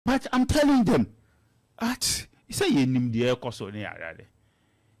But I'm telling them, at say you nim the air cost on here,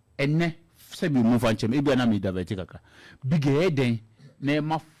 and ne say we move on. Maybe I'm diverting. Big head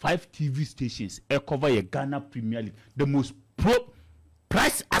name 5 TV stations. Cover a Ghana Premier League, the most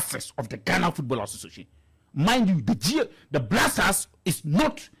price access of the Ghana Football Association. Mind you, the Blasters is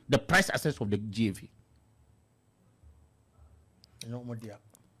not the price access of the GFA.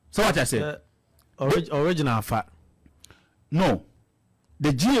 So what I said? Original fact. No, the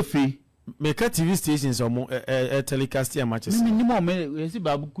GFA make TV stations or more telecasting matches. Minimum, see,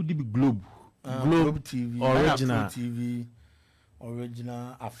 Babu could be Globe TV, original TV,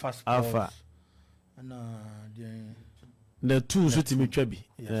 original, Alpha, and the two should be chubby.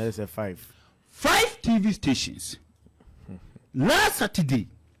 Yes, a 5 TV stations. Last Saturday,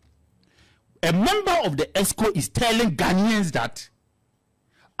 a member of the ESCO is telling Ghanaians that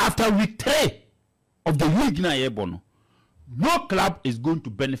after week 3 of the league na Ebono, no club is going to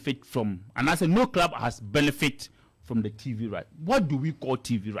benefit from, and I said no club has benefit from the TV right. What do we call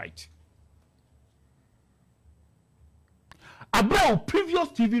TV right? About previous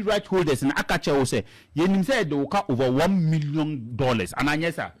TV right holders in Akacha will say, you said they will cut over $1 million. And I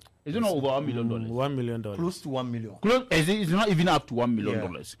yes, sir. Is it not over $1 million? $1 million. Close to $1 million. It's not even up to $1 million.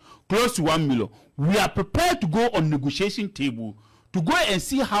 Yeah. Close to $1 million. We are prepared to go on negotiation table to go and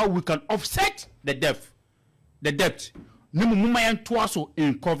see how we can offset the debt. The debt.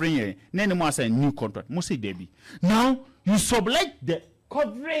 In covering a new contract. Now you sublet the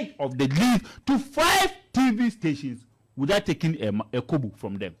coverage of the league to 5 TV stations without taking a kobo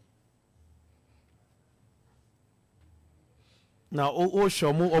from them. Now,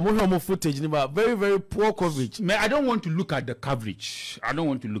 show more footage, but very, very poor coverage. I don't want to look at the coverage. I don't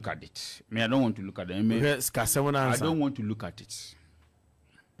want to look at it. I don't want to look at it. I don't want to look at it.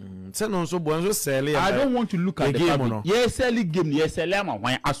 I don't want to look at the game. Yes, early game. Yes, early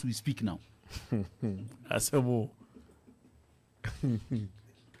as we speak now.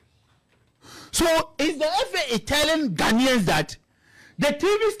 So is the FA telling Ghanaians that the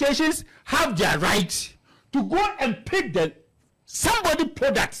TV stations have their right to go and pick somebody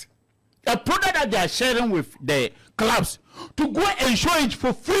product, a product that they are sharing with the clubs, to go and show it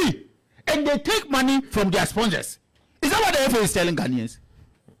for free, and they take money from their sponsors? Is that what the FA is telling Ghanaians?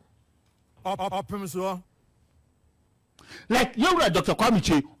 Opemsuo. Like you were Dr.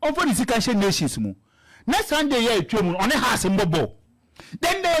 Kwamiche over the Sikashe Nations. Next Sunday, on a house in Bobo.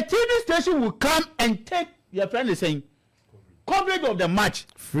 Then the TV station will come and take, your friend is saying, coverage of the match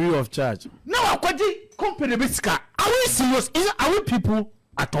free of charge. No, are we serious? Are we people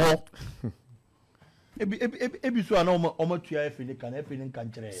at all? The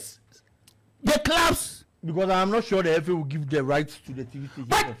clubs, because I'm not sure the FA will give the rights to the TV station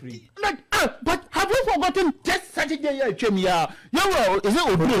for free. But have you forgotten just Saturday is it was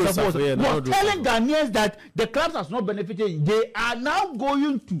telling Ghanaians that the clubs has not benefited. They are now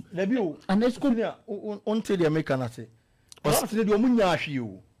going to and let's go until they make an assay.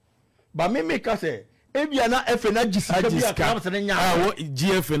 But me make us say Ebiana FA na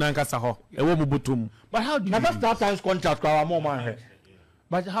GFA na nkasa ho e wo mubutum. But how do you that's that times contract our more man?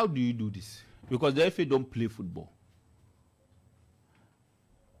 But how do you do this? Because the FA don't play football.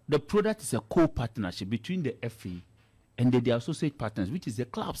 The product is a co-partnership between the FA and the associate partners, which is the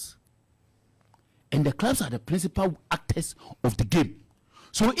clubs. And the clubs are the principal actors of the game.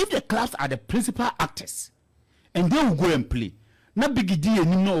 So if the clubs are the principal actors, and they will go and play, na big deal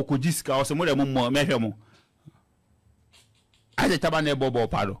ni no okojiska or some more mehemo. As a tabane bobo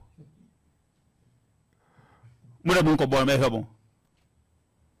palo. Mura bunko bo mehemo.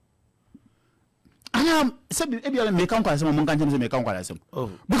 I said,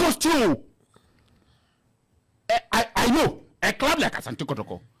 because too, I know a club like Asante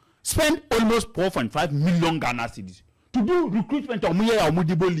Kotoko spend almost 4.5 million Ghana cedis to do recruitment of Muya or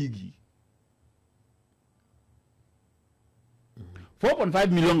Mudibo League.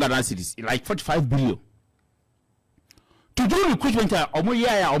 4.5 million Ghana cedis, like 45 billion. To do recruitment of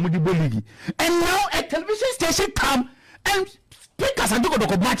Muya or Mudibo League. And now a television station come and pick Asante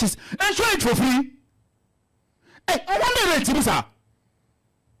Kotoko matches and show it for free. I wonder if it's a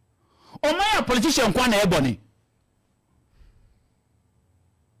politician kwana ebony.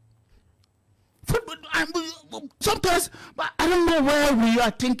 Sometimes, but I don't know where we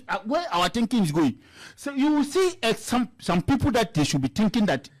are where our thinking is going. So you will see some people that they should be thinking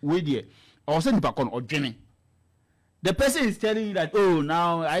that way there, or send back on or Jenny. The person is telling you that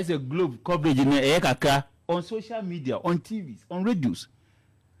now I say globe coverage in the on social media, on TVs, on radios.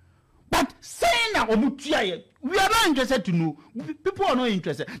 But saying that we are not interested to know. People are not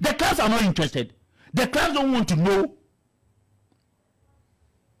interested. The clubs are not interested. The clubs don't want to know.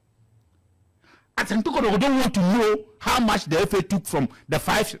 Asante Kotoko don't want to know how much the FA took from the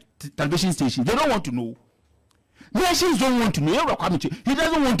 5 television stations. They don't want to know. Nations don't want to know. He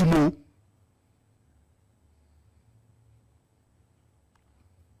doesn't want to know.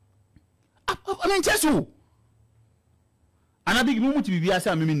 I mean, just so. And I think we want to be as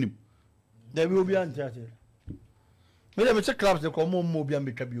a minimum. There will be anti. Maybe it's a club that come on Mobian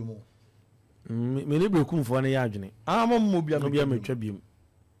Becabumo. Many broken for any argument. I'm on Mobian Tribune.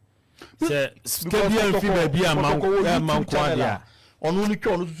 Scabian be a Mount Quadia. On only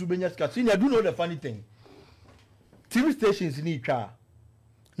corner to Benyas Cassini. I do know the funny thing. TV stations in each car.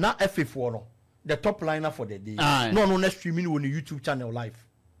 Now FA4, the top liner for the day. No, next streaming on the YouTube channel live.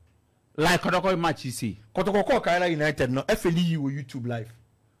 Like Kotoko match, you see. Kotoko Kaira United, no FLE or YouTube live.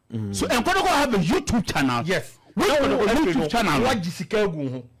 So, and Kotoko have a YouTube channel. Yes. We have a YouTube channel. What Jessica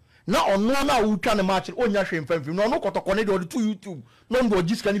go? Now, on no, we can match on your shame. No, Kotoko need to YouTube. No, go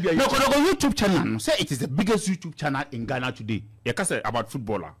Jessica be a YouTube channel. Say it is the biggest YouTube channel in Ghana today. You can say about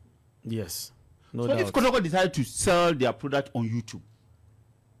footballer. Yes. No So doubt. if Kotoko decide to sell their product on YouTube,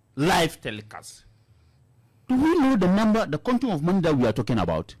 live telecast, do we know the quantum of money that we are talking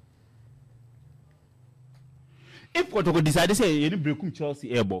about? If Kotoko decide to say any Brekum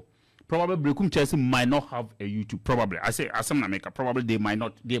Chelsea airball, probably Brekum Chelsea might not have a YouTube. Probably, I say as some America, probably they might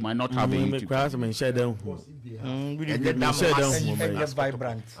not have a YouTube.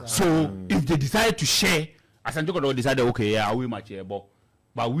 So if they decide to share, as Kotoko decided, okay, yeah, we match airball.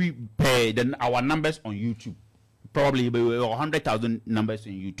 But we pay then our numbers on YouTube. Probably 100,000 numbers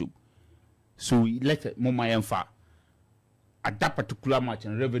on YouTube. So let's Moma Enfa at that particular match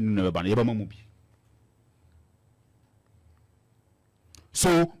and revenue never ban.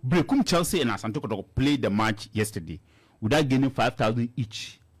 So Brekum Chelsea and Asante Kotoko played the match yesterday without gaining 5,000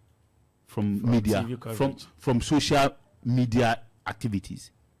 each from media, from social media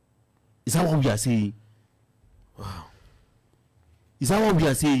activities. Is that what we are saying? Wow. Is that what we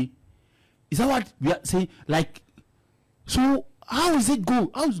are saying? Is that what we are saying? Like, so how is it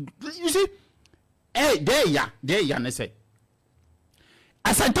go? You see, there you say.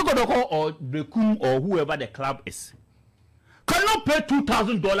 Asante Kotoko or Brekum or whoever the club is cannot pay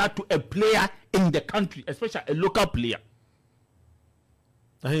 $2,000 to a player in the country, especially a local player.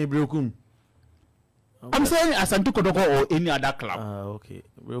 Hey, Brekum. I'm saying Asante Kotoko or any other club. Okay.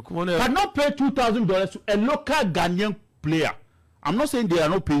 Brekum cannot pay $2,000 to a local Ghanaian player. I'm not saying they are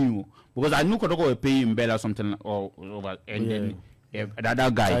not paying you because I know Kotoko will pay him better or something or then the other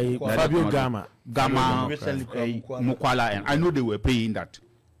guy, Fabio Gama, Mukwala, and I know they were paying that,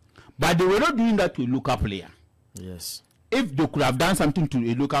 but they were not doing that to a local player. Yes. If they could have done something to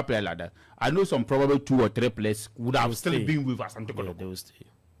a local player like that, I know some probably 2 or 3 players would have still been with us. They will stay.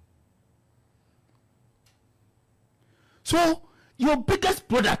 So your biggest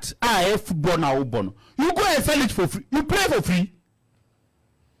product, football now, you go and sell it for free. You play for free.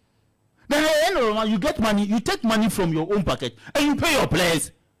 Then at the end of the month, you get money. You take money from your own pocket and you pay your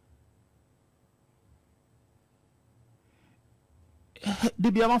players.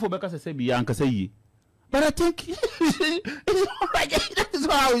 The Biaman for Becca say Bianca say, but I think it's all right. That is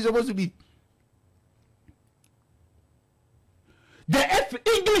how it's supposed to be. The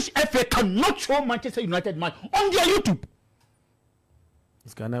English FA cannot show Manchester United match on their YouTube.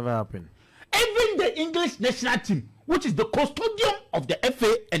 This can never happen. Even the English national team, which is the custodian of the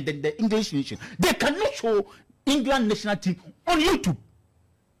FA and then the English nation, they cannot show England national team on YouTube.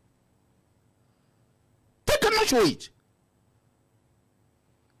 They cannot show it.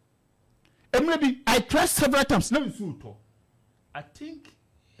 And maybe I tried several times. I think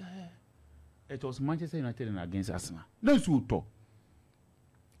it was Manchester United and against Arsenal. No, it's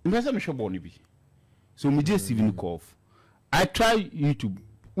so me just even off. I try YouTube.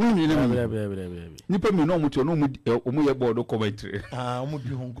 Nipa me no mucho no omu ye board commentary. Omu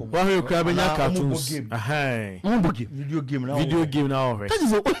di Hong Kong. Why you grabbing your cartoons? Video game now. That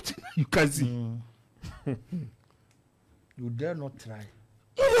is the only thing you can see. You dare not try.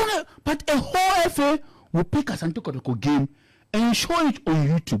 But a whole FA will pick a Asante Kotoko game and show it on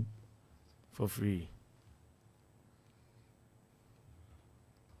YouTube for free.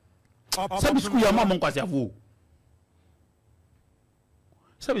 Sabi school ya mama nkwasi afu.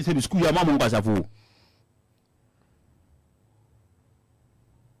 Sabi school ya mama nkwasi afu.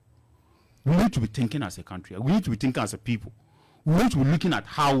 We need to be thinking as a country. We need to be thinking as a people. We need to be looking at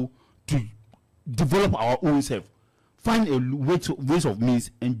how to develop our own self. Find a ways of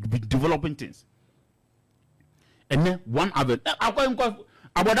means and be developing things. And then one other.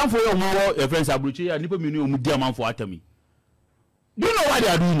 About for your friends, Abuchi, and people mean Mudiaman for Atami. Do you know why they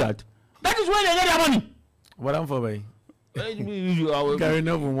are doing that? That is where they get their money. What I'm for, Gary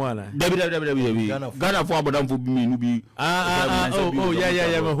no one. Debbie. Ghana for Abadan for me no be. Yeah.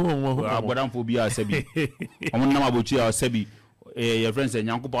 Abadan for be a sebi. I'm not about you sebi. Your friends say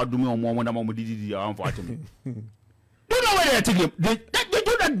Yanko pa do me on more than mama did am for atom. Don't know where they take it. They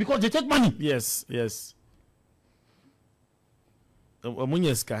do that because they take money. Yes.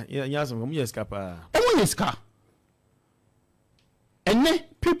 Omunyeska, Omunyeska pa. Omunyeska. And then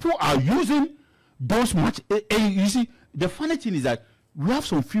people are using those matches. You see, the funny thing is that we have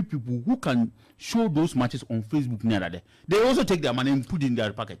some few people who can show those matches on Facebook near there. They also take their money and put it in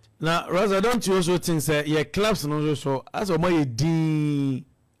their pocket. Now, Rosa, don't you also think that your clubs and also so as a money D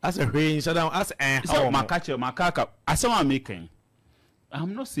as a range, as a so my kaka, as I'm making.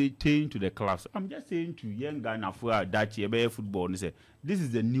 I'm not saying to the clubs. I'm just saying to young Ghana for that year football and say this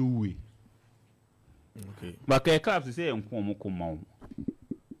is the new way. Okay. But the clubs say I'm come on.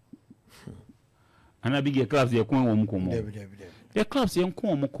 And I big clubs they come on. The clubs they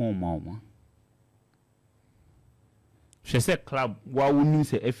come on. She said club what we need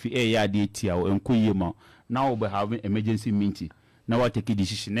say FA ya DT or enko now we having emergency meeting. Now I take a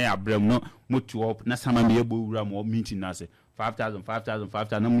decision na abrem no motu up na sama me ebo wura mo meeting na say 5,000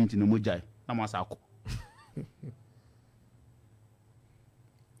 no meeting no mojai na masako.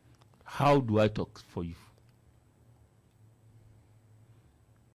 How do I talk for you?